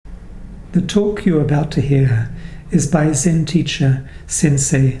The talk you're about to hear is by Zen teacher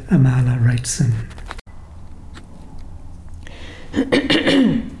Sensei Amala Wrightson.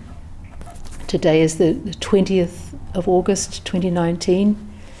 Today is the 20th of August 2019.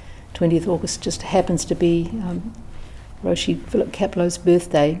 20th August just happens to be Roshi Philip Kapleau's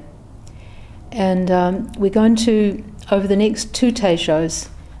birthday. And we're going to, over the next two Teishos,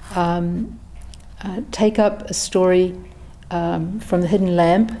 take up a story from The Hidden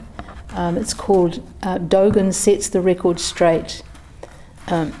Lamp. It's called Dogen Sets the Record Straight.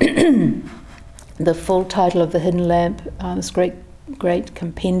 The full title of The Hidden Lamp, this great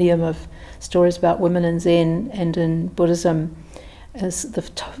compendium of stories about women in Zen and in Buddhism, is the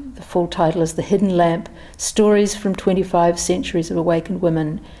full title is The Hidden Lamp, Stories from 25 Centuries of Awakened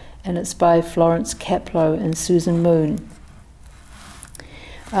Women, and it's by Florence Kapleau and Susan Moon.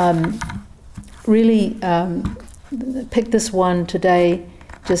 Picked this one today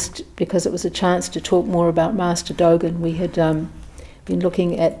just because it was a chance to talk more about Master Dogen. We had been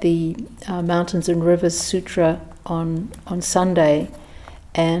looking at the Mountains and Rivers Sutra on Sunday,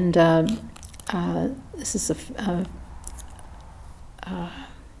 and this is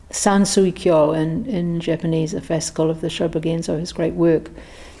Sansui Kyo in Japanese, a fascicle of the Shobogenzo, his great work,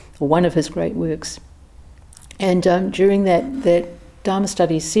 or one of his great works. And during that Dharma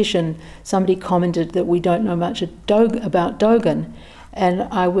studies session, somebody commented that we don't know much about Dogen, and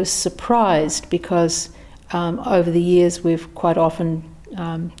I was surprised because over the years we've quite often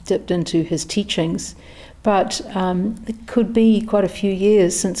dipped into his teachings, but it could be quite a few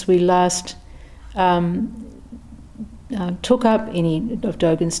years since we last took up any of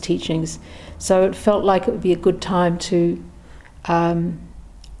Dogen's teachings, so it felt like it would be a good time to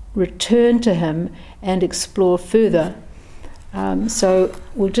return to him and explore further. So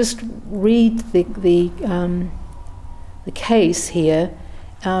we'll just read the case here,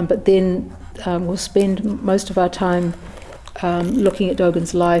 but then we'll spend most of our time looking at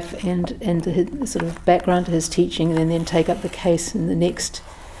Dogen's life and the sort of background to his teaching, and then take up the case in the next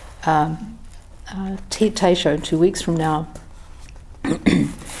Teisho 2 weeks from now.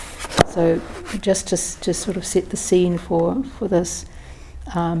 So just to sort of set the scene for this,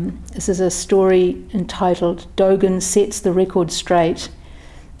 this is a story entitled Dogen Sets the Record Straight,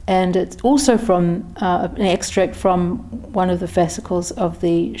 and it's also from an extract from one of the fascicles of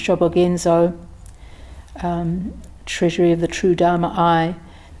the Shobogenzo, Treasury of the True Dharma Eye.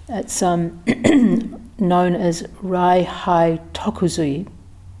 It's known as Rai Hai Tokuzui.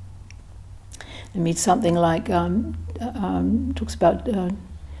 It means something like, talks about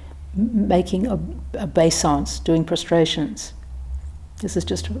making obeisance, doing prostrations. This is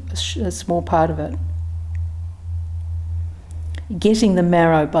just a small part of it. Getting the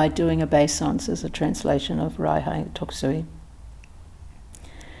marrow by doing obeisance is a translation of Rai Hai Tokuzui.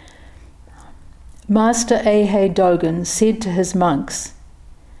 Master Eihei Dogen said to his monks,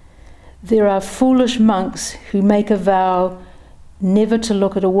 "There are foolish monks who make a vow never to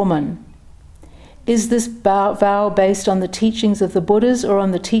look at a woman. Is this vow based on the teachings of the Buddhas, or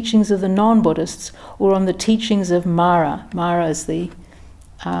on the teachings of the non-Buddhists, or on the teachings of Mara?" Mara is the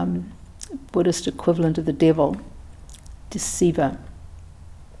Buddhist equivalent of the devil, deceiver.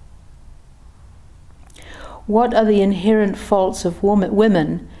 What are the inherent faults of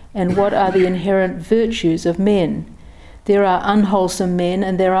women, and what are the inherent virtues of men? There are unwholesome men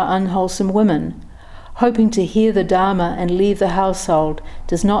and there are unwholesome women. Hoping to hear the Dharma and leave the household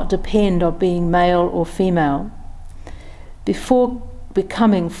does not depend on being male or female. Before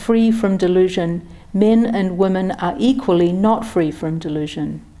becoming free from delusion, men and women are equally not free from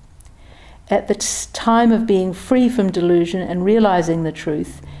delusion. At the time of being free from delusion and realizing the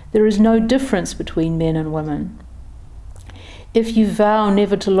truth, there is no difference between men and women. If you vow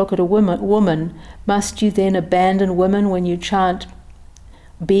never to look at a woman, must you then abandon women when you chant,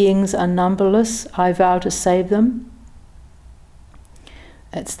 "Beings are numberless, I vow to save them"?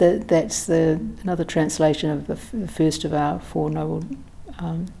 That's another translation of the first of our four noble,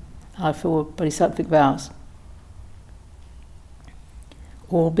 our four bodhisattvic vows.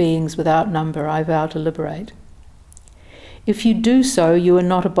 All beings without number, I vow to liberate. If you do so, you are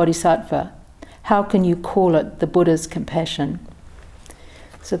not a bodhisattva. How can you call it the Buddha's compassion?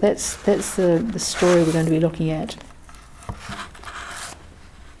 So that's the story we're going to be looking at.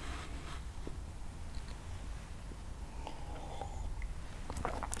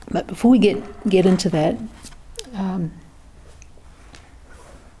 But before we get into that,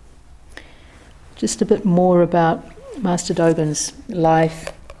 just a bit more about Master Dogen's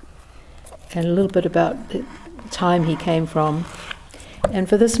life and a little bit about the time he came from. And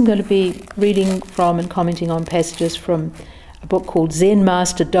for this I'm going to be reading from and commenting on passages from a book called Zen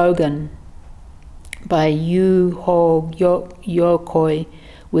Master Dogen, by Yu Ho Yokoi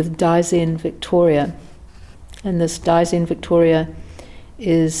with Daisen Victoria. And this Daisen Victoria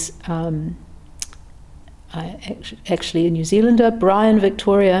is actually a New Zealander, Brian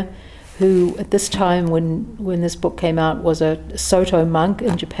Victoria, who at this time when this book came out was a Soto monk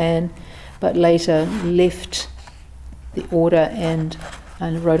in Japan, but later left the order and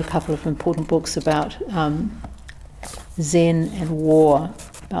wrote a couple of important books about Zen and war,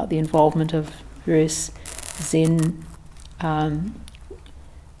 about the involvement of various Zen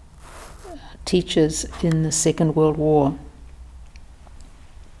teachers in the Second World War.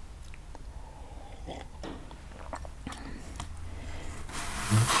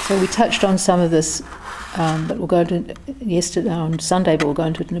 So we touched on some of this, but we'll go into yesterday on Sunday, but we'll go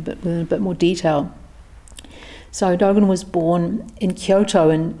into it in a bit more detail. So Dogen was born in Kyoto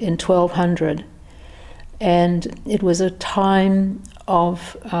in 1200, and it was a time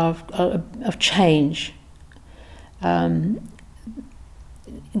of change. Dogen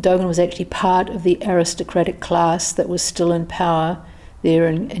was actually part of the aristocratic class that was still in power there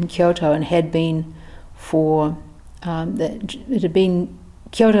in Kyoto, and had been for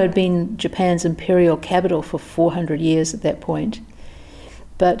Kyoto had been Japan's imperial capital for 400 years at that point.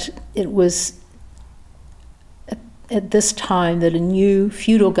 But it was at this time that a new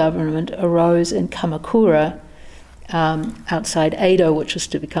feudal government arose in Kamakura, outside Edo, which was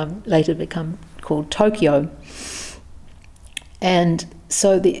to later become called Tokyo. And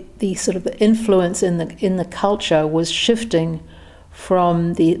so the sort of the influence in the culture was shifting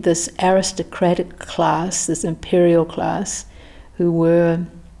from this aristocratic class, this imperial class, who were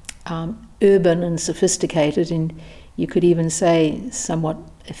urban and sophisticated, and you could even say somewhat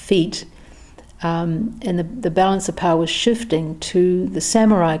effete. And the balance of power was shifting to the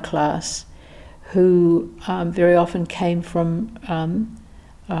samurai class, who very often came from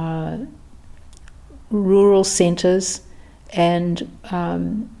rural centres and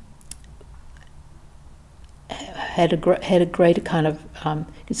had a greater kind of you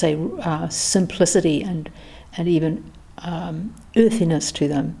could say simplicity and even earthiness to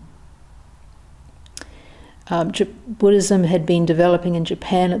them. Buddhism had been developing in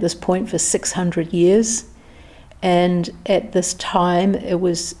Japan at this point for 600 years, and at this time it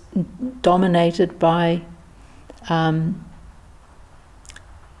was dominated by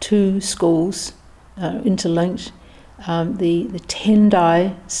two schools interlinked. The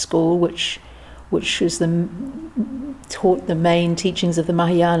Tendai school, which was taught the main teachings of the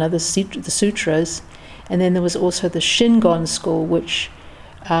Mahayana, the sutras, and then there was also the Shingon school, which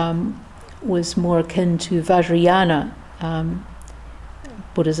was more akin to Vajrayana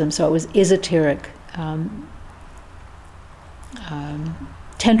Buddhism, so it was esoteric,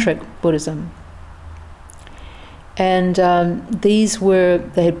 tantric Buddhism. And they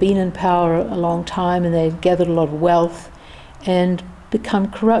had been in power a long time, and they had gathered a lot of wealth and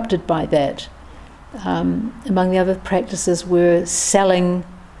become corrupted by that. Among the other practices were selling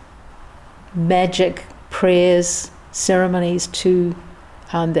magic prayers, ceremonies to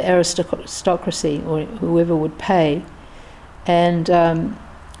the aristocracy or whoever would pay. And the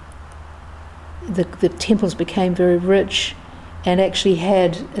temples became very rich and actually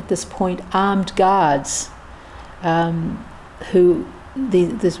had, at this point, armed guards.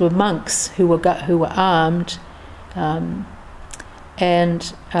 These were monks who were armed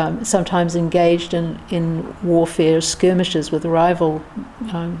and sometimes engaged in warfare, skirmishes with rival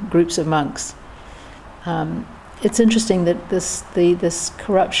groups of monks. It's interesting that this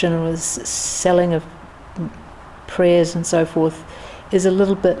corruption, was selling of prayers and so forth, is a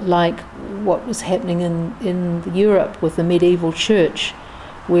little bit like what was happening in Europe with the medieval church,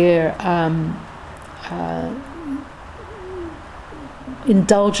 where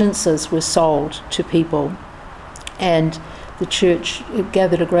indulgences were sold to people, and the church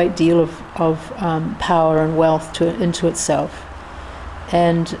gathered a great deal of power and wealth into itself.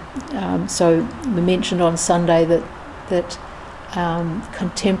 And so we mentioned on Sunday that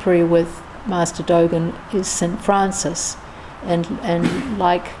contemporary with Master Dogen is St. Francis, and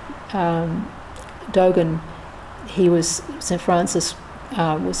like Dogen, St. Francis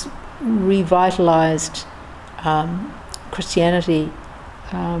was revitalized Christianity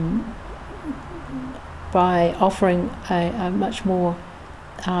by offering a much more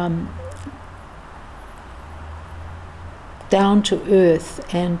down to earth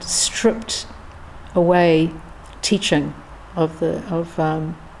and stripped away teaching of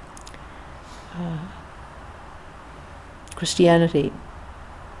Christianity.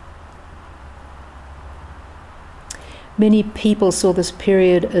 Many people saw this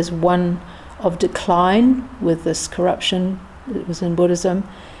period as one of decline with this corruption that was in Buddhism,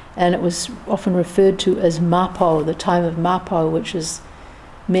 and it was often referred to as Mapo, the time of Mapo, which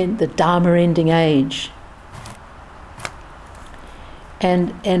meant the Dharma ending age.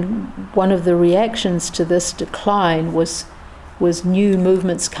 And one of the reactions to this decline was new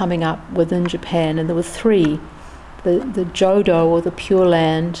movements coming up within Japan, and there were three: the Jodo, or the Pure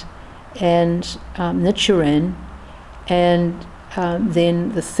Land, and Nichiren, and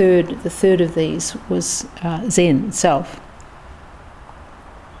then the third of these was Zen itself.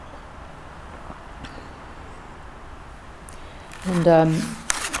 And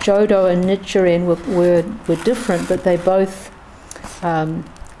Jodo and Nichiren were different, but they both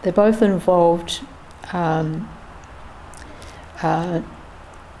involved a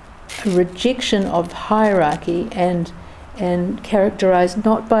rejection of hierarchy and characterized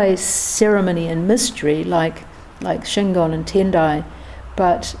not by ceremony and mystery like Shingon and Tendai,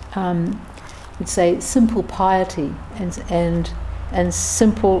 but we'd say simple piety and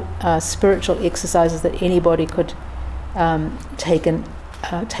simple spiritual exercises that anybody could take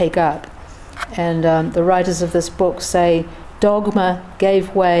up. And the writers of this book say dogma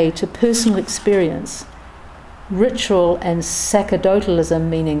gave way to personal experience. Ritual and sacerdotalism,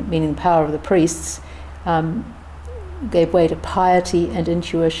 meaning power of the priests, gave way to piety and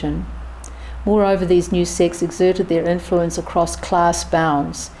intuition. Moreover, these new sects exerted their influence across class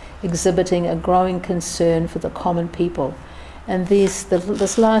bounds, exhibiting a growing concern for the common people. And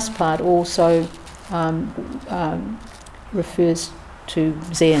this last part also refers to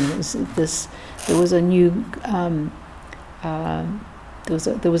Zen. There was a new,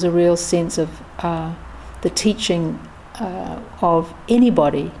 there was a real sense of the teaching of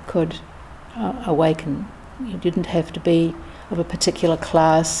anybody could awaken. You didn't have to be of a particular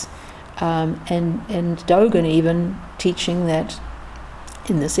class, and Dogen even teaching that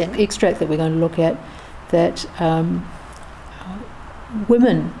in this extract that we're going to look at, that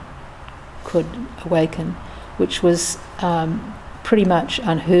women could awaken, which was pretty much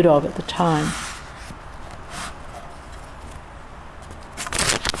unheard of at the time.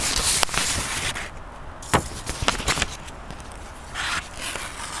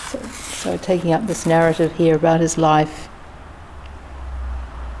 So taking up this narrative here about his life.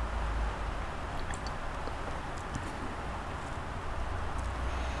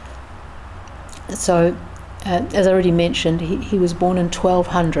 So, as I already mentioned, he was born in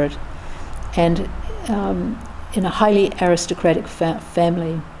 1200, and in a highly aristocratic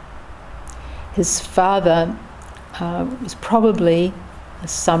family. His father was probably, there's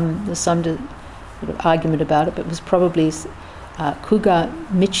some sort of argument about it, but was probably Kuga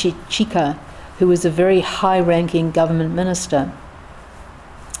Michichika, who was a very high-ranking government minister.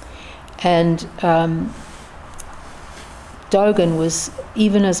 And Dogen was,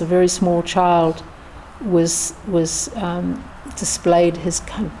 even as a very small child, was displayed his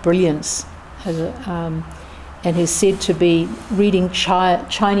kind of brilliance, and he's said to be reading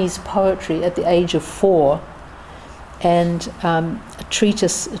Chinese poetry at the age of 4, and a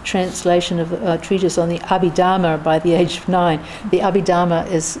translation of a treatise on the Abhidharma by the age of 9. The Abhidharma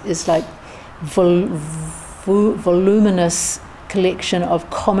is like voluminous collection of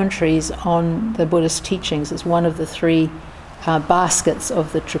commentaries on the Buddhist teachings. It's one of the 3 baskets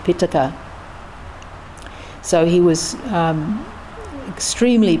of the Tripitaka. So he was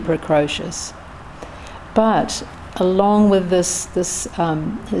extremely precocious, but along with this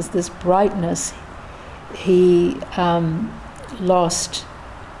brightness, he lost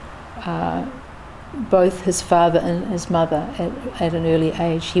both his father and his mother at an early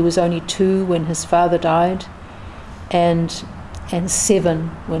age. He was only 2 when his father died, and 7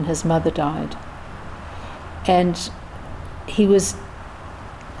 when his mother died. And he was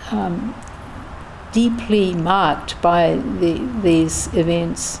deeply marked by these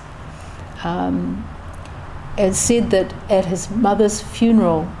events, and said that at his mother's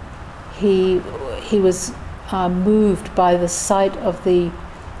funeral he was moved by the sight of the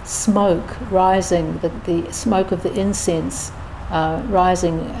smoke rising, the smoke of the incense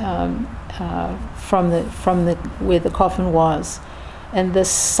rising from the where the coffin was, and this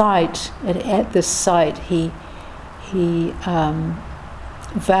sight, at this sight he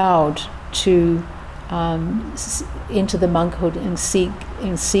vowed to enter the monkhood and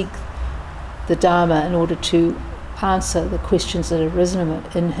seek the Dharma in order to answer the questions that had arisen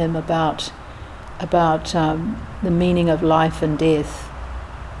in him about the meaning of life and death.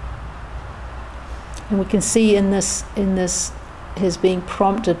 And we can see in this his being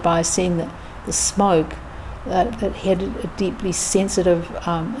prompted by seeing the smoke, that he had a deeply sensitive,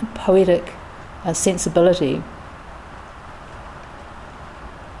 poetic sensibility.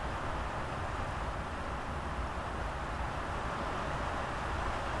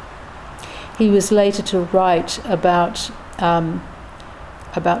 he was later to write about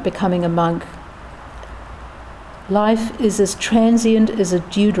becoming a monk. Life is as transient as a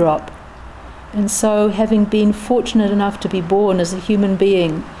dewdrop, and so, having been fortunate enough to be born as a human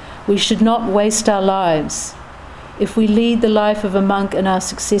being, we should not waste our lives. If we lead the life of a monk in our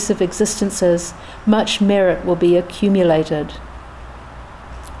successive existences, much merit will be accumulated.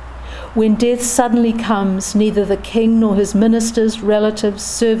 When death suddenly comes, neither the king nor his ministers, relatives,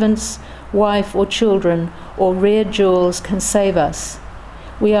 servants, wife or children, or rare jewels can save us.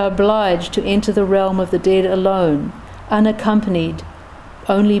 We are obliged to enter the realm of the dead alone, accompanied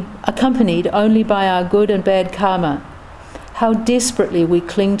only by our good and bad karma. How desperately we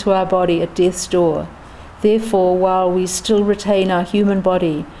cling to our body at death's door. Therefore, while we still retain our human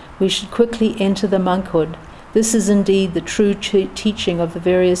body, we should quickly enter the monkhood. This is indeed the true teaching of the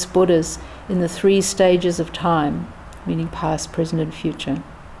various Buddhas in the 3 stages of time, meaning past, present, and future.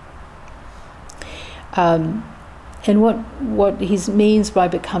 And what he means by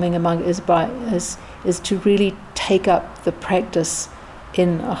becoming a monk is to really take up the practice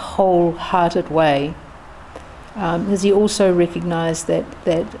in a wholehearted way. Because he also recognised that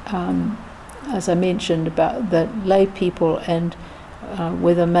as I mentioned about that lay people and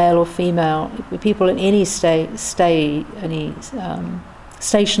whether male or female, people in any station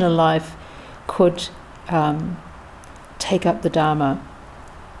in life could take up the Dharma.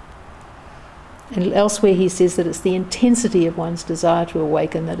 And elsewhere he says that it's the intensity of one's desire to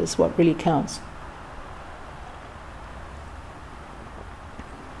awaken that is what really counts.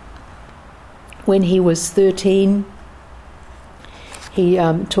 When he was 13, he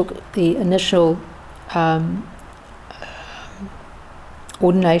took the initial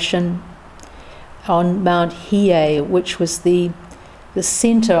ordination on Mount Hiei, which was the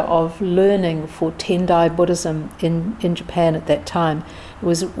center of learning for Tendai Buddhism in Japan at that time. It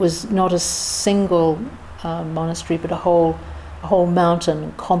was not a single monastery, but a whole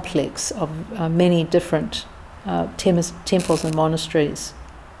mountain complex of many different temples and monasteries.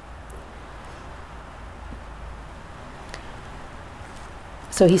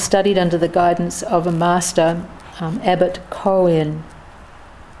 So he studied under the guidance of a master, Abbot Koen.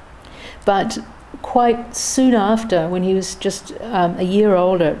 But quite soon after, when he was just a year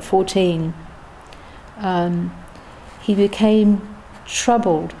older, at 14, he became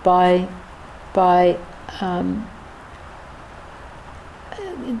troubled by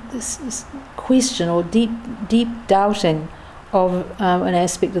this question or deep doubting of an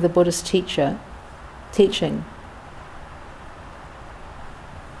aspect of the Buddhist teaching.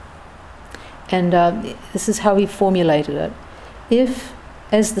 And this is how he formulated it. If,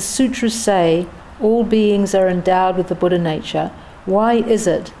 as the sutras say, all beings are endowed with the Buddha nature, why is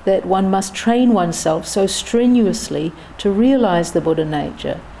it that one must train oneself so strenuously to realize the Buddha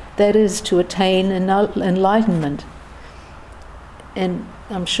nature, that is, to attain enlightenment? And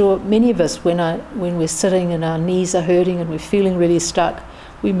I'm sure many of us, when we're sitting and our knees are hurting and we're feeling really stuck,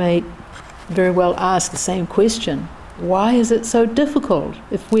 we may very well ask the same question. Why is it so difficult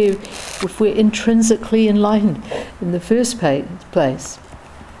if we're intrinsically enlightened in the first place?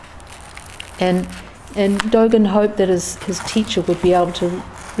 And Dogen hoped that his teacher would be able to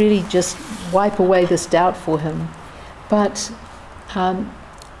really just wipe away this doubt for him. But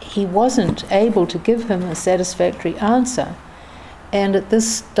he wasn't able to give him a satisfactory answer. And at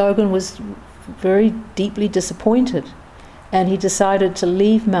this, Dogen was very deeply disappointed. And he decided to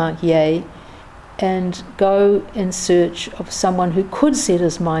leave Mount Hiei and go in search of someone who could set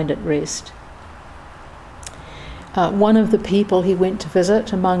his mind at rest. One of the people he went to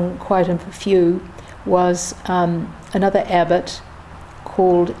visit, among quite a few, was another abbot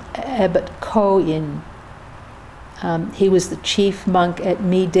called Abbot Koen. He was the chief monk at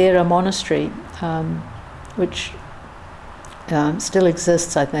Midera Monastery, which still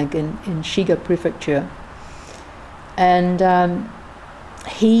exists, I think, in Shiga Prefecture. And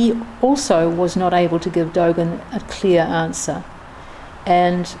he also was not able to give Dogen a clear answer,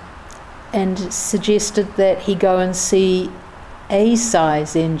 and suggested that he go and see Eisai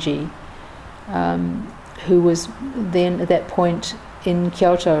Zenji, who was then at that point in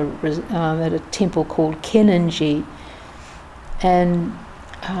Kyoto at a temple called Kenninji. And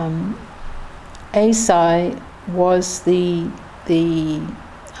Eisai was the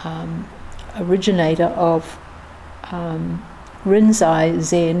originator of Rinzai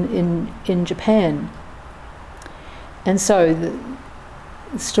Zen in Japan. And so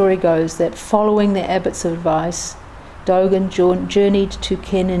the story goes that following the abbot's advice, Dogen journeyed to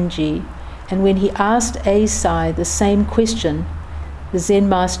Kenninji, and when he asked Eisai the same question, the Zen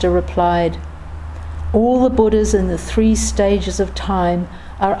master replied, "All the Buddhas in the 3 stages of time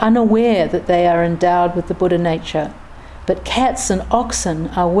are unaware that they are endowed with the Buddha nature, but cats and oxen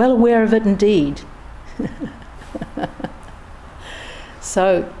are well aware of it indeed.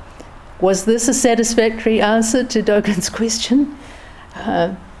 So, was this a satisfactory answer to Dogen's question?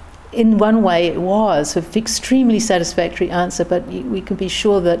 In one way it was an extremely satisfactory answer, but we can be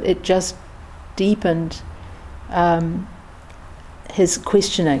sure that it just deepened his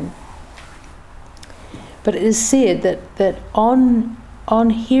questioning. But it is said that on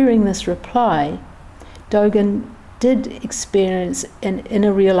hearing this reply, Dogen did experience an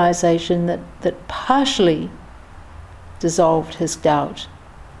inner realization that partially dissolved his doubt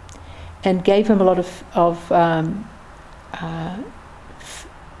and gave him a lot of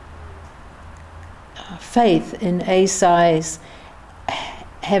faith in Eisai's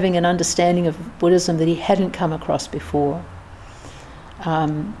having an understanding of Buddhism that he hadn't come across before.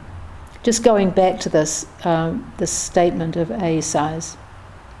 Just going back to this statement of Eisai's,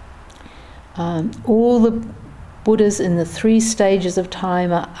 all the Buddhas in the 3 stages of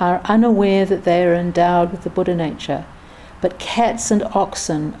time are unaware that they are endowed with the Buddha nature, but cats and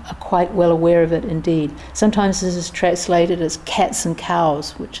oxen are quite well aware of it indeed. Sometimes this is translated as cats and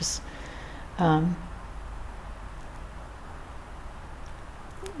cows, which is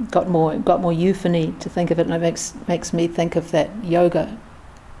got more euphony to think of it, and it makes me think of that yoga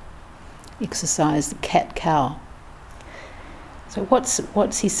exercise, the cat-cow. So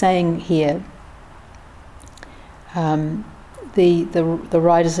what's he saying here? The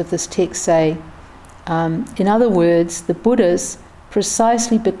writers of this text say, in other words, the Buddhas,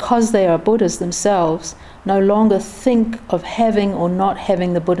 precisely because they are Buddhas themselves, no longer think of having or not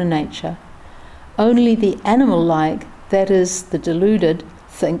having the Buddha nature. Only the animal-like, that is, the deluded,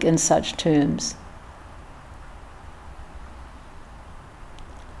 think in such terms.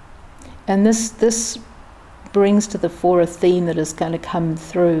 And this brings to the fore a theme that is going to come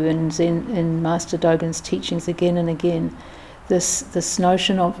through in Master Dogen's teachings again and again. This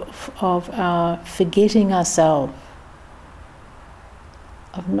notion of our forgetting ourselves,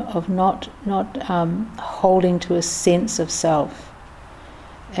 of not holding to a sense of self,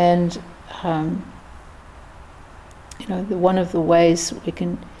 and one of the ways we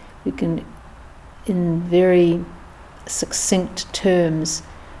can in very succinct terms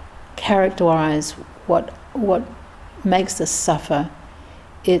characterize what makes us suffer.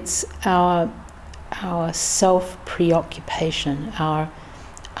 It's our self-preoccupation, our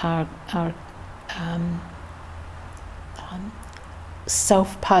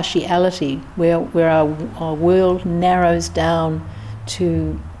self-partiality, where our world narrows down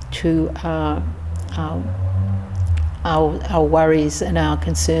to our worries and our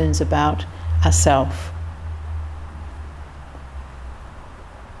concerns about ourselves.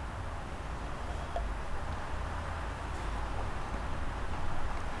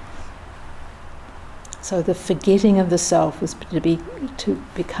 So the forgetting of the self was to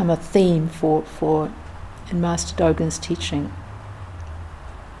become a theme for in Master Dogen's teaching.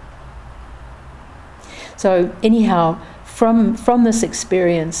 So anyhow, from this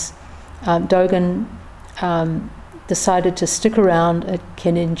experience, Dogen decided to stick around at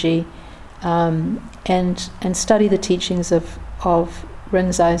Kenninji and study the teachings of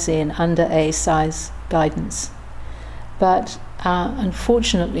Rinzai Zen under Eisai's guidance. But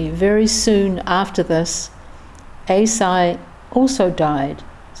unfortunately, very soon after this, Eisai also died.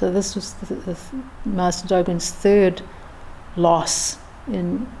 So this was the Master Dogen's 3rd loss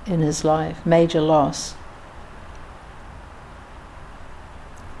in his life, major loss.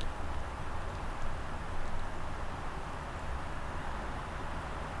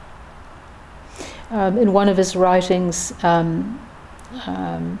 In one of his writings, a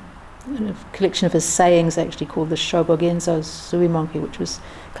collection of his sayings actually called the Shobogenzo Suimonki, which was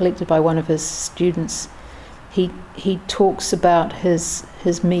collected by one of his students, he talks about his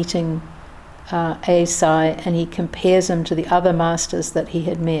meeting Eisai, and he compares him to the other masters that he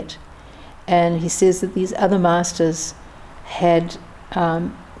had met, and he says that these other masters that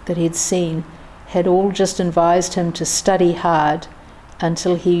he had seen had all just advised him to study hard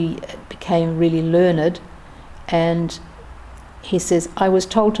until he became really learned, and he says, I was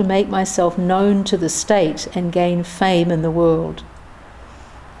told to make myself known to the state and gain fame in the world.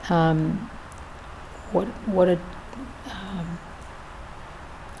 What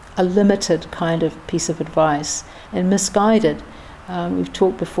a limited kind of piece of advice, and misguided. We've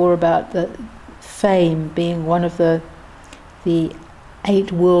talked before about the fame being one of the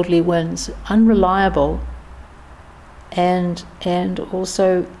 8 worldly winds, unreliable, and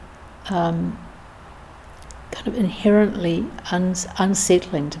also kind of inherently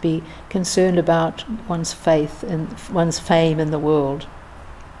unsettling to be concerned about one's faith and one's fame in the world.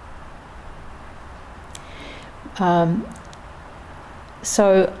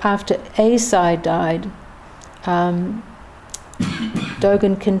 So after Eisai died,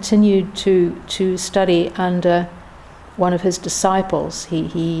 Dogen continued to study under one of his disciples.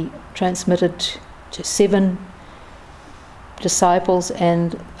 He transmitted to 7 disciples,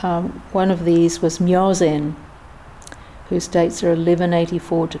 and one of these was Myozen, whose dates are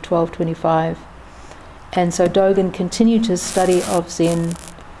 1184 to 1225. And so Dogen continued his study of Zen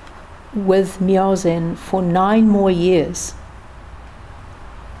with Myozen for 9 more years.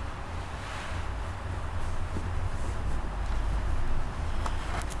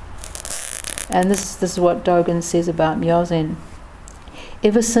 And this is what Dogen says about Myozen.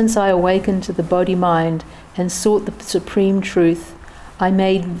 Ever since I awakened to the Bodhi mind and sought the supreme truth, I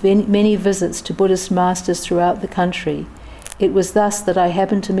made many visits to Buddhist masters throughout the country. It was thus that I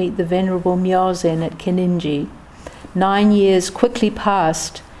happened to meet the Venerable Myozen at Kenninji. 9 years quickly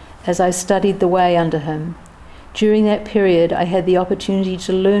passed as I studied the way under him. During that period, I had the opportunity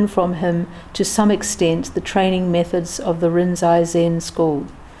to learn from him to some extent the training methods of the Rinzai Zen school.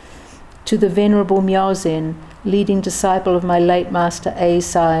 To the Venerable Myozen, leading disciple of my late master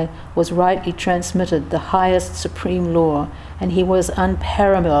Eisai, was rightly transmitted the highest supreme law, and he was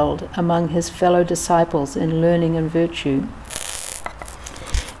unparalleled among his fellow disciples in learning and virtue.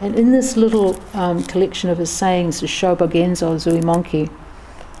 And in this little collection of his sayings, the Shobo Genzo Zuimonki,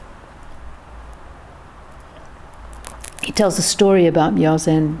 he tells a story about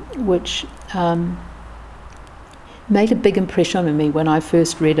Myozen, which made a big impression on me when I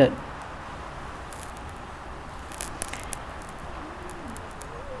first read it.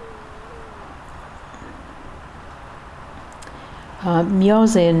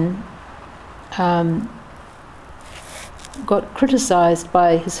 Myozen got criticized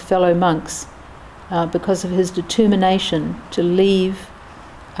by his fellow monks because of his determination to leave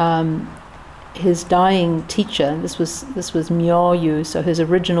his dying teacher. This was Myoryu, so his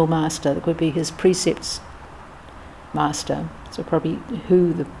original master. That would be his precepts master. So probably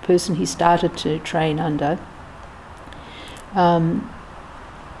the person he started to train under.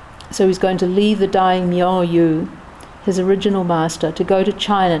 So he's going to leave the dying Myoryu, his original master, to go to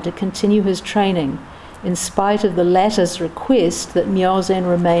China to continue his training, in spite of the latter's request that Myozen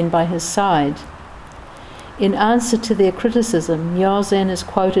remain by his side. In answer to their criticism, Myozen is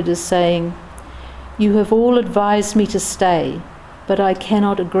quoted as saying, "You have all advised me to stay, but I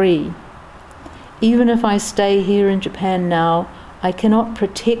cannot agree. Even if I stay here in Japan now, I cannot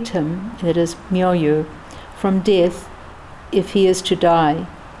protect him," that is Myoryu, "from death if he is to die.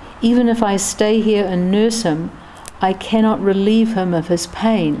 Even if I stay here and nurse him, I cannot relieve him of his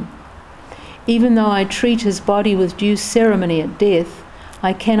pain. Even though I treat his body with due ceremony at death,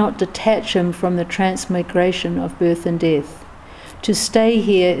 I cannot detach him from the transmigration of birth and death. To stay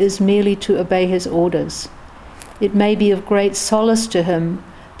here is merely to obey his orders. It may be of great solace to him,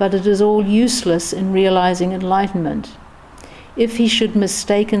 but it is all useless in realizing enlightenment. If he should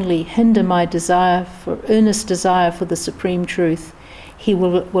mistakenly hinder my earnest desire for the supreme truth, he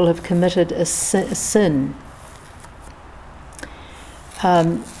will have committed a sin."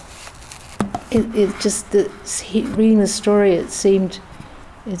 Reading the story, it seemed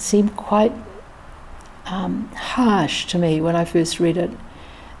quite harsh to me when I first read it.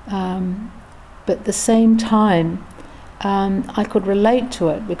 But at the same time, I could relate to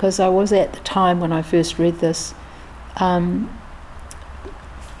it because I was at the time when I first read this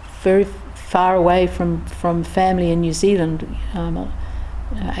very far away from family in New Zealand,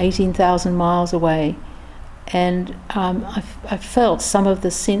 18,000 miles away. And I felt some of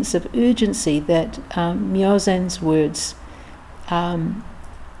the sense of urgency that Myozen's words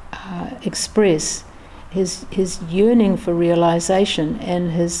express, his yearning for realization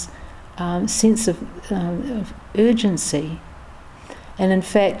and his sense of urgency. And in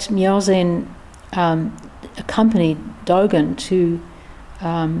fact, Myozen accompanied Dogen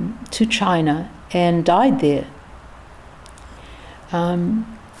to China and died there.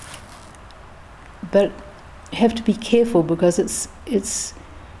 But have to be careful because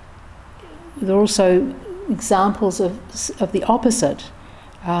there are also examples of the opposite.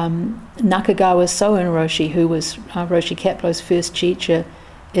 Nakagawa Soen Roshi, who was Roshi Kapleau's first teacher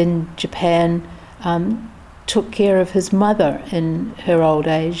in Japan, took care of his mother in her old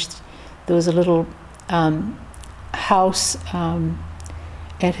age. There was a little house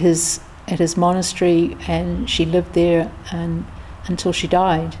at his monastery, and she lived there until she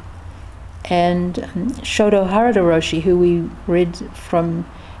died. And Shodo Harada Roshi, who we read from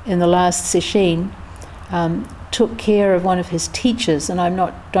in the last session, took care of one of his teachers, and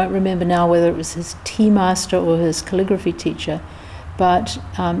don't remember now whether it was his tea master or his calligraphy teacher, but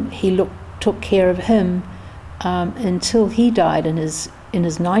he took care of him until he died in his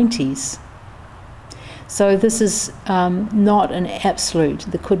 90s. So this is not an absolute.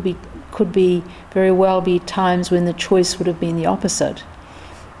 There could be very well be times when the choice would have been the opposite.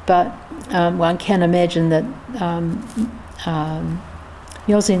 But one can imagine that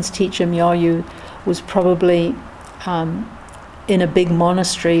Myozen's teacher Myoyu was probably in a big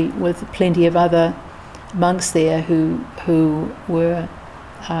monastery with plenty of other monks there who were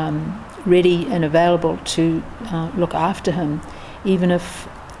ready and available to look after him, even if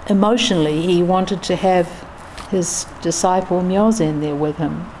emotionally he wanted to have his disciple Myozen there with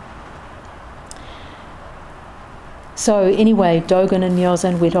him. So anyway, Dogen and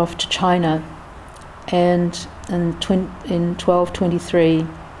Myozen went off to China, and in 1223,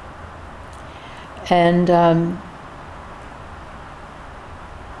 and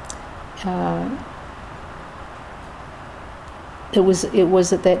it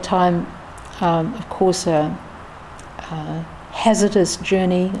was at that time, of course, a hazardous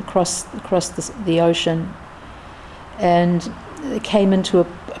journey across the ocean, and it came into a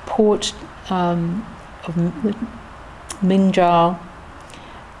port of Mingzhou,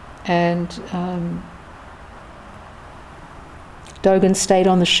 and Dogen stayed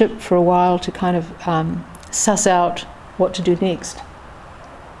on the ship for a while to kind of suss out what to do next.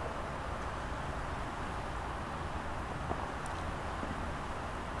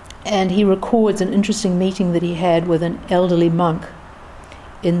 And he records an interesting meeting that he had with an elderly monk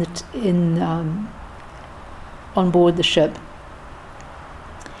on board the ship.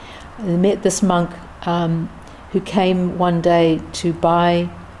 He met this monk who came one day to buy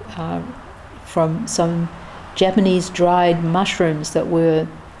from some Japanese dried mushrooms that were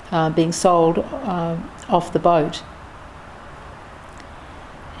being sold off the boat.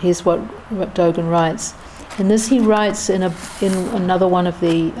 Here's what Dogen writes. And this he writes in another one of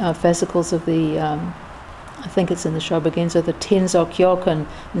the fascicles of the, I think it's in the Shobogenzo, the Tenzo Kyokan,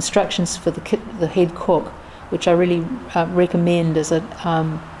 instructions for the head cook, which I really recommend as a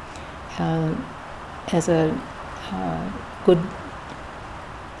good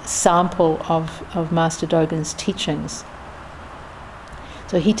sample of Master Dogen's teachings.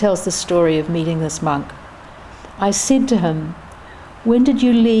 So he tells the story of meeting this monk. I said to him, "When did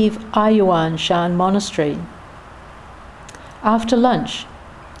you leave Ayuan Shan Monastery?" "After lunch."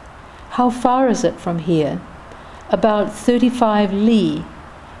 "How far is it from here?" "About 35 li,"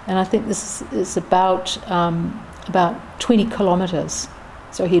 and I think this is about 20 kilometers.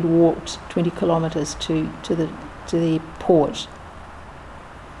 So he'd walked 20 kilometers to the port.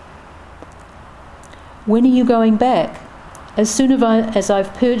 "When are you going back?" "As soon as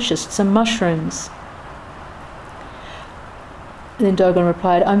I've purchased some mushrooms." Then Dogen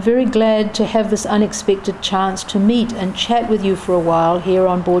replied, "I'm very glad to have this unexpected chance to meet and chat with you for a while here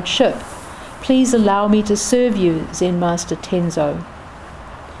on board ship. Please allow me to serve you, Zen Master Tenzo."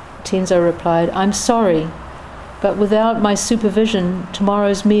 Tenzo replied, "I'm sorry, but without my supervision,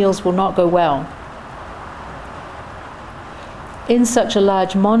 tomorrow's meals will not go well. In such a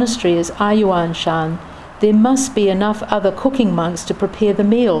large monastery as Ayuan Shan, there must be enough other cooking monks to prepare the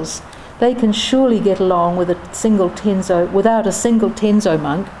meals. They can surely get along without a single Tenzo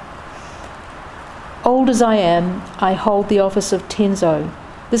monk. Old as I am, I hold the office of Tenzo.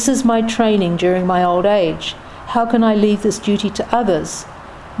 This is my training during my old age. How can I leave this duty to others?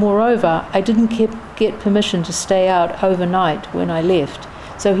 Moreover, I didn't get permission to stay out overnight when I left,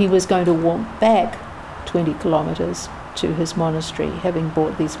 so he was going to walk back 20 kilometers to his monastery, having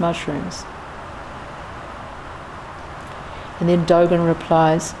bought these mushrooms." And then Dogen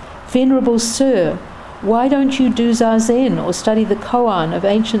replies, "Venerable Sir, why don't you do Zazen or study the koan of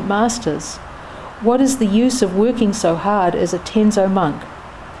ancient masters? What is the use of working so hard as a Tenzo monk?"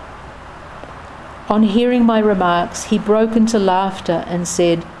 On hearing my remarks, he broke into laughter and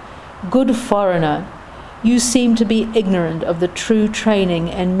said, "Good foreigner, you seem to be ignorant of the true training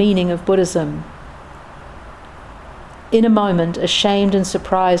and meaning of Buddhism." In a moment, ashamed and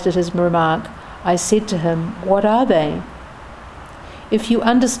surprised at his remark, I said to him, "What are they?" "If you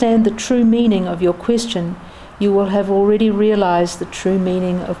understand the true meaning of your question, you will have already realized the true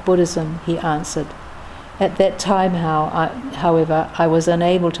meaning of Buddhism," he answered. At that time, however, I was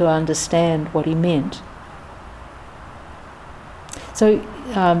unable to understand what he meant. So,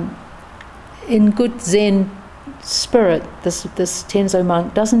 in good Zen spirit, this Tenzo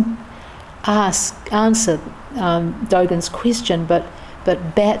monk doesn't answer Dogen's question, but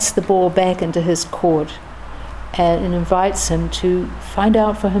bats the ball back into his court and invites him to find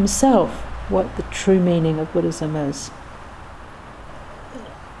out for himself what the true meaning of Buddhism is.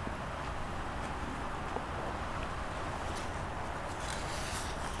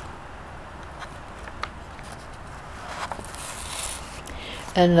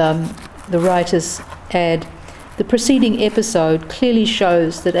 And the writers add, the preceding episode clearly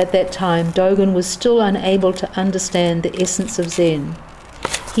shows that at that time Dogen was still unable to understand the essence of Zen.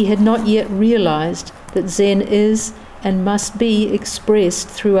 He had not yet realized that Zen is and must be expressed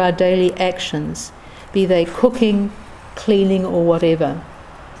through our daily actions, be they cooking, cleaning, or whatever.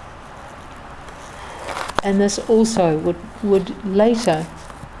 And this also would later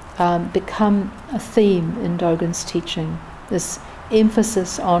become a theme in Dogen's teaching, this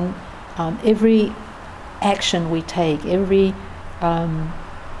emphasis on every action we take, everything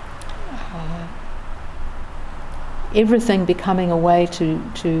becoming a way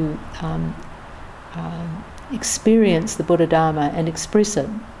to experience the Buddha Dharma and express it.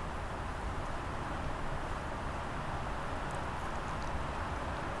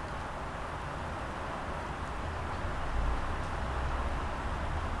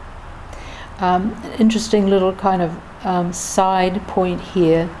 An interesting little kind of side point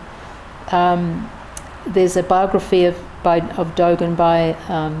here. There's a biography of Dogen by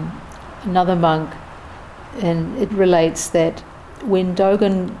another monk, and it relates that when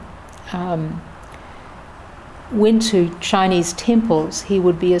Dogen went to Chinese temples, he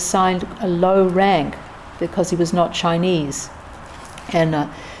would be assigned a low rank because he was not Chinese. And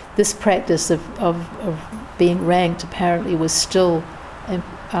this practice of being ranked apparently was still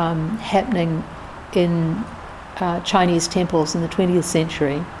happening in Chinese temples in the 20th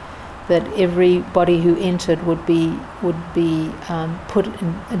century, that everybody who entered would be put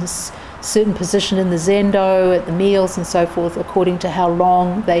in a certain position in the zendo, at the meals and so forth, according to how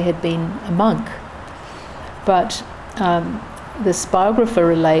long they had been a monk. But this biographer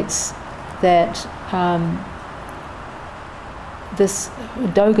relates that this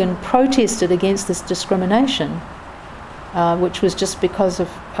Dogen protested against this discrimination, which was just because of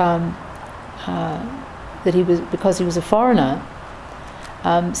because he was a foreigner,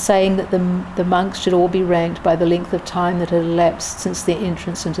 saying that the monks should all be ranked by the length of time that had elapsed since their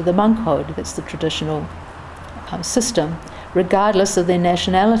entrance into the monkhood. That's the traditional system, regardless of their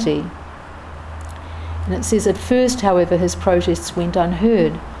nationality. And it says, at first, however, his protests went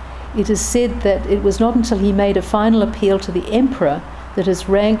unheard. It is said that it was not until he made a final appeal to the emperor that his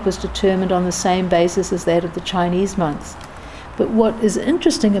rank was determined on the same basis as that of the Chinese monks. But what is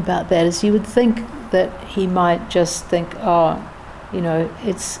interesting about that is you would think that he might just think, I'll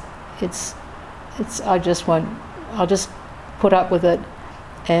just put up with it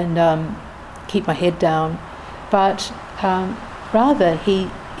and keep my head down. But rather,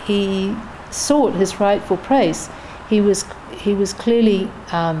 he sought his rightful place. He was clearly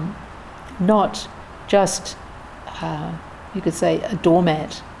not just you could say a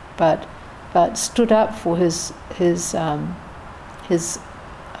doormat, but stood up for his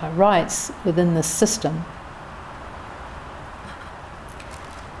rights within the system.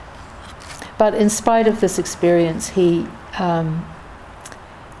 But in spite of this experience, he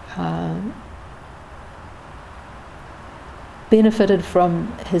benefited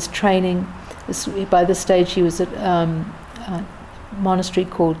from his training. By this stage, he was at a monastery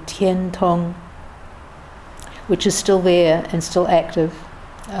called Tian Tong, which is still there and still active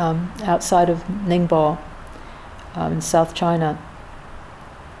outside of Ningbo in South China.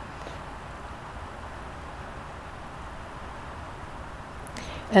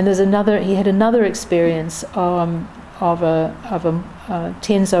 And he had another experience of a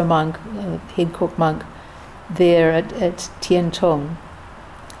Tenzo monk, a head cook monk, there at Tian Tong.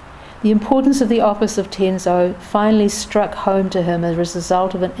 The importance of the office of Tenzo finally struck home to him as a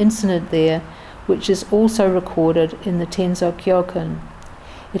result of an incident there, which is also recorded in the Tenzo Kyokan.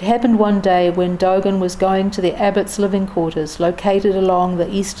 It happened one day when Dogen was going to the abbot's living quarters, located along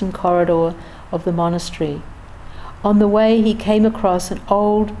the eastern corridor of the monastery. On the way, he came across an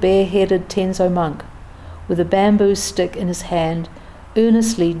old, bare-headed Tenzo monk with a bamboo stick in his hand,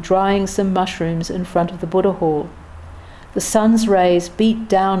 earnestly drying some mushrooms in front of the Buddha hall. The sun's rays beat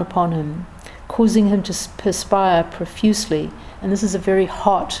down upon him, causing him to perspire profusely, and this is a very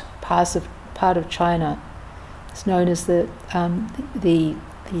hot part of China. It's known as the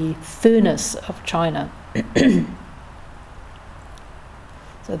furnace of China.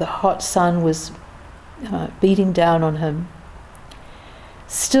 So the hot sun was beating down on him.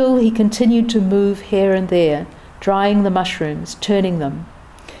 Still, he continued to move here and there, drying the mushrooms, turning them.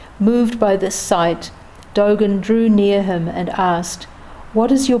 Moved by this sight, Dogen drew near him and asked,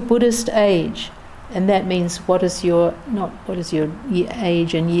 "What is your Buddhist age?" And that means what is your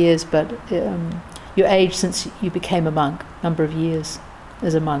age in years, but your age since you became a monk, number of years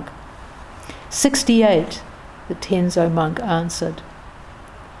as a monk. 68, the Tenzo monk answered.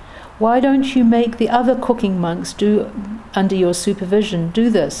 Why don't you make the other cooking monks do under your supervision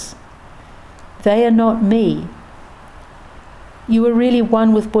do this? They are not me. You are really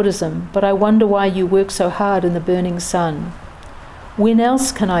one with Buddhism, but I wonder why you work so hard in the burning sun. When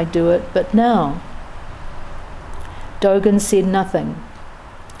else can I do it but now? Dogen said nothing.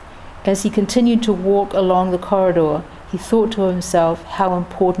 As he continued to walk along the corridor, he thought to himself how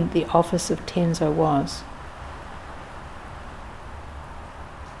important the office of Tenzo was.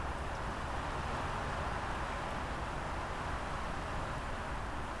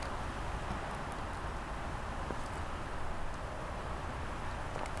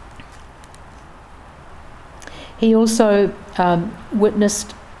 He also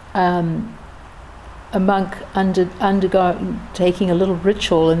witnessed a monk taking a little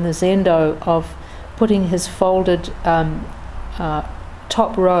ritual in the zendo of putting his folded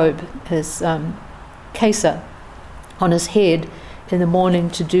top robe, his kesa, on his head in the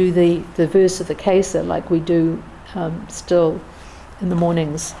morning to do the verse of the kesa like we do still in the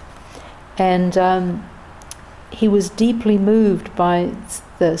mornings. And he was deeply moved by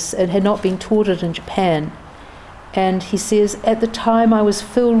this and had not been taught it in Japan. And he says, at the time I was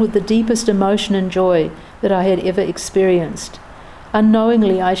filled with the deepest emotion and joy that I had ever experienced.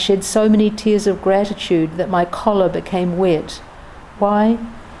 Unknowingly I shed so many tears of gratitude that my collar became wet. Why?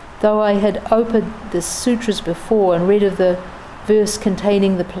 Though I had opened the sutras before and read of the verse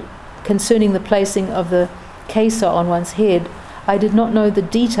concerning the placing of the kesa on one's head, I did not know the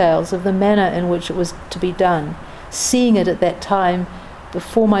details of the manner in which it was to be done. Seeing it at that time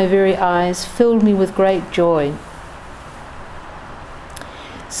before my very eyes filled me with great joy.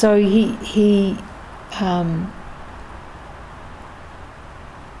 So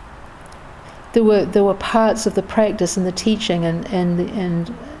there were parts of the practice and the teaching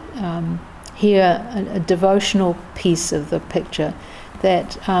and here a devotional piece of the picture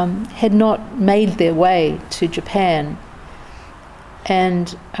that had not made their way to Japan,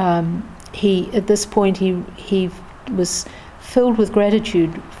 and he at this point he was filled with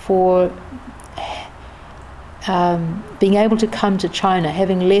gratitude for being able to come to China,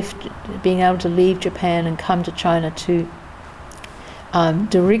 being able to leave Japan and come to China to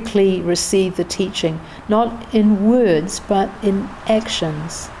directly receive the teaching, not in words but in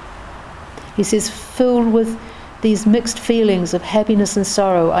actions. He says, filled with these mixed feelings of happiness and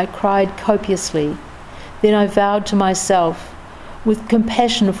sorrow, I cried copiously. Then I vowed to myself, with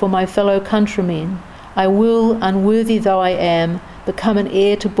compassion for my fellow countrymen, I will, unworthy though I am, become an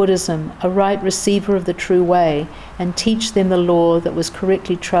heir to Buddhism, a right receiver of the true way, and teach them the law that was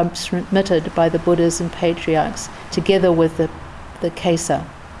correctly transmitted by the Buddhas and patriarchs, together with the kesa,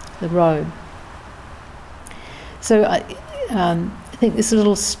 the robe. So I think this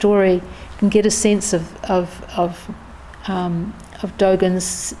little story can get a sense of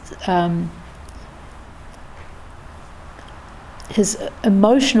Dogen's his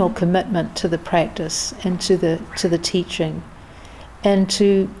emotional commitment to the practice and to the teaching, and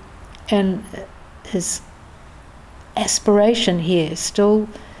his aspiration here. He's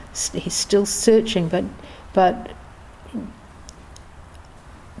still searching, but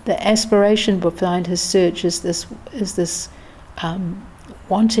the aspiration behind his search is this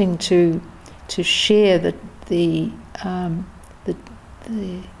wanting to share the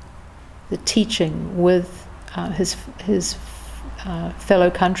teaching with his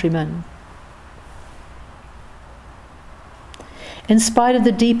fellow countrymen. In spite of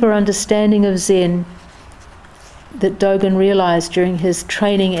the deeper understanding of Zen that Dogen realized during his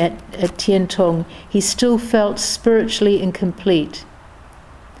training at Tiantung, he still felt spiritually incomplete.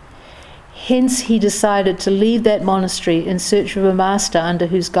 Hence he decided to leave that monastery in search of a master under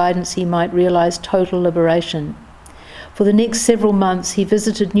whose guidance he might realize total liberation. For the next several months he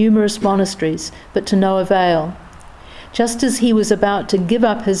visited numerous monasteries, but to no avail. Just as he was about to give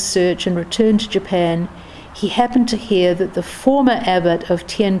up his search and return to Japan, he happened to hear that the former abbot of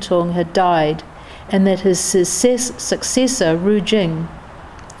Tiantung had died, and that his successor, Ru Jing,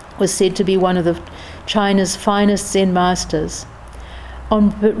 was said to be one of China's finest Zen masters.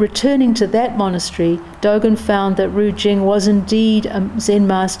 On returning to that monastery, Dogen found that Ru Jing was indeed a Zen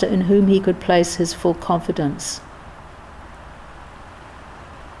master in whom he could place his full confidence.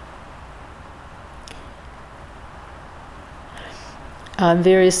 In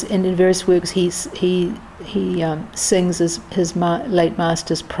various works, he sings his late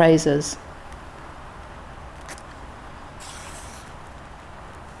master's praises.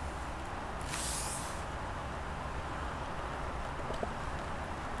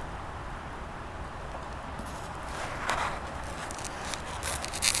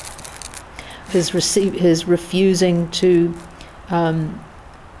 His refusing to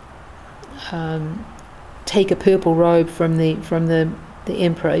take a purple robe from the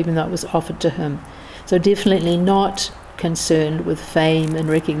emperor, even though it was offered to him. So definitely not concerned with fame and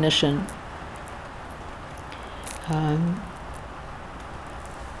recognition.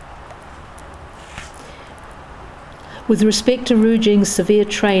 With respect to Rujing's severe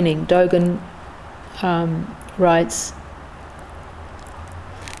training, Dogen writes,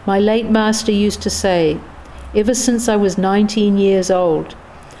 "My late master used to say, ever since I was 19 years old,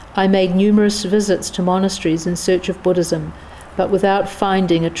 I made numerous visits to monasteries in search of Buddhism, but without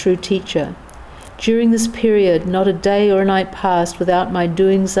finding a true teacher. During this period, not a day or a night passed without my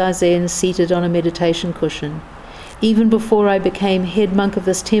doing zazen seated on a meditation cushion. Even before I became head monk of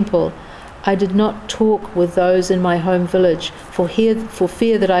this temple, I did not talk with those in my home village for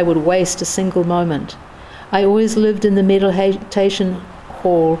fear that I would waste a single moment. I always lived in the meditation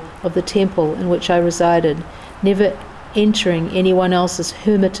hall of the temple in which I resided, never entering anyone else's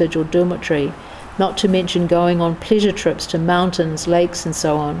hermitage or dormitory, not to mention going on pleasure trips to mountains, lakes, and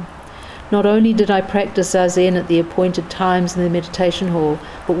so on. Not only did I practice zazen at the appointed times in the meditation hall,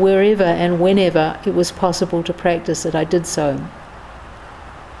 but wherever and whenever it was possible to practice it, I did so."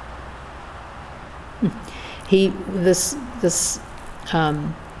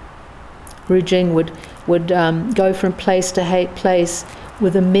 Rujing would go from place to place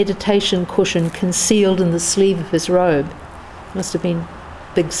with a meditation cushion concealed in the sleeve of his robe. Must have been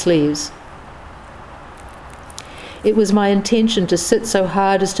big sleeves. "It was my intention to sit so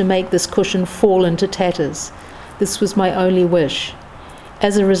hard as to make this cushion fall into tatters. This was my only wish.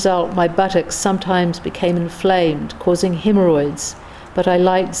 As a result, my buttocks sometimes became inflamed, causing hemorrhoids, but I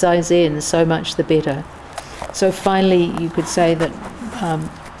liked zazen, so much the better." So finally, you could say that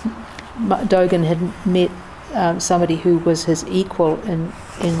Dogen had met somebody who was his equal in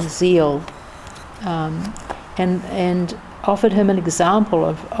zeal, and offered him an example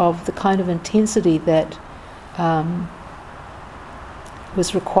of the kind of intensity that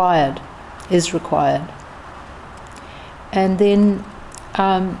is required. And then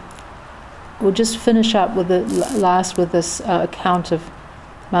we'll just finish up with this account of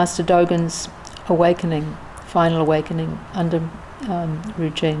Master Dogen's awakening, final awakening under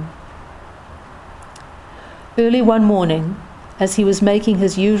Rujing. "Early one morning, as he was making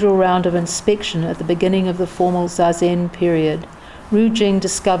his usual round of inspection at the beginning of the formal zazen period, Rujing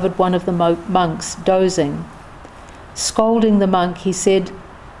discovered one of the monks dozing. Scolding the monk, he said,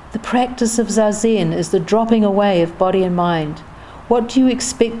 'The practice of zazen is the dropping away of body and mind. What do you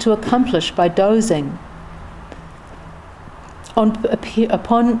expect to accomplish by dozing?'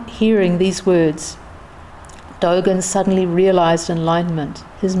 Upon hearing these words, Dogen suddenly realized enlightenment,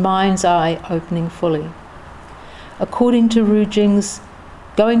 his mind's eye opening fully. According to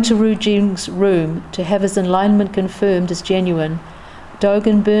going to Rujing's room to have his enlightenment confirmed as genuine,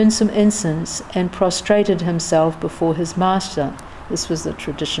 Dogen burned some incense and prostrated himself before his master. This was the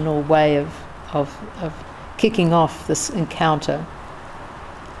traditional way of kicking off this encounter.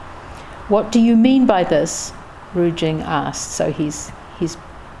 "What do you mean by this?" Rujing asked. So he's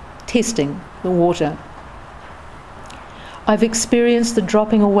testing the water. "I've experienced the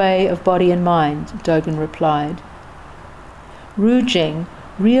dropping away of body and mind," Dogen replied. Rujing,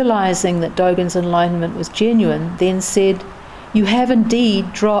 realizing that Dogen's enlightenment was genuine, then said, "You have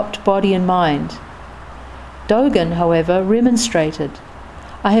indeed dropped body and mind." Dogen, however, remonstrated,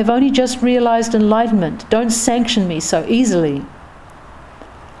 "I have only just realized enlightenment. Don't sanction me so easily."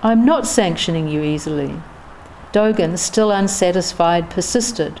 "I'm not sanctioning you easily." Dogen, still unsatisfied,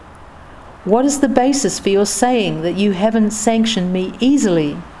 persisted. "What is the basis for your saying that you haven't sanctioned me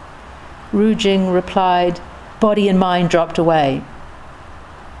easily?" Rujing replied, "Body and mind dropped away."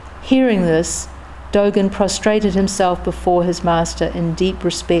 Hearing this, Dogen prostrated himself before his master in deep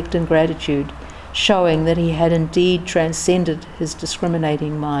respect and gratitude, showing that he had indeed transcended his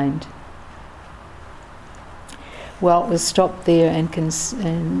discriminating mind. Well, we'll stop there and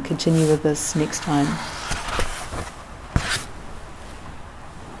continue with this next time.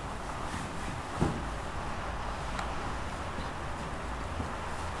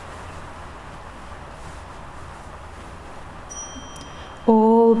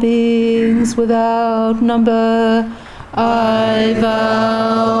 All beings without number, I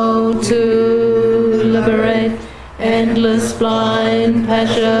vow to liberate. Endless blind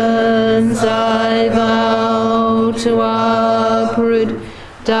passions, I vow to uproot.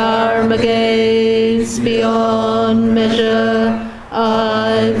 Dharma gates beyond measure,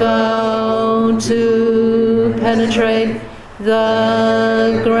 I vow to penetrate.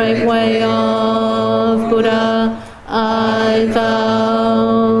 The great way of Buddha, I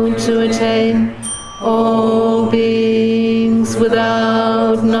vow to attain. All beings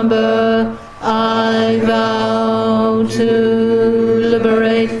without number, number, I vow to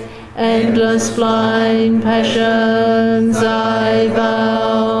liberate. Endless blind passions, I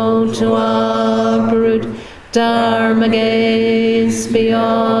vow to uproot. Dharma gaze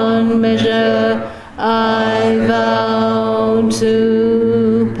beyond measure, I vow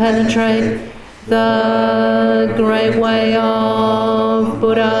to penetrate. The great way of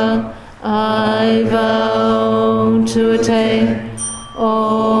Buddha, I vow to attain.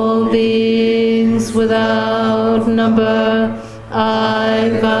 All beings without number,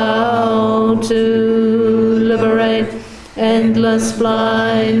 I vow to liberate. Endless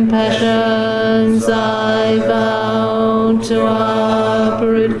blind passions, I vow to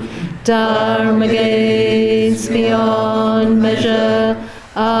uproot. Dharma gaze beyond measure,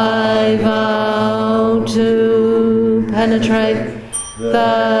 I vow to penetrate.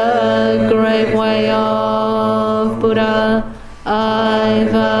 The great way of Buddha, I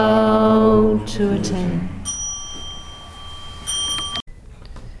vow to attain.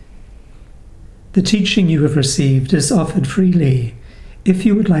 The teaching you have received is offered freely. If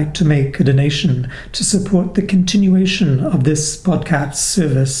you would like to make a donation to support the continuation of this podcast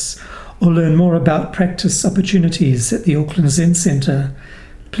service or learn more about practice opportunities at the Auckland Zen Centre,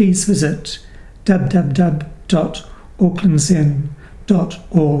 please visit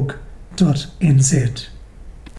www.aucklandzen.org.nz.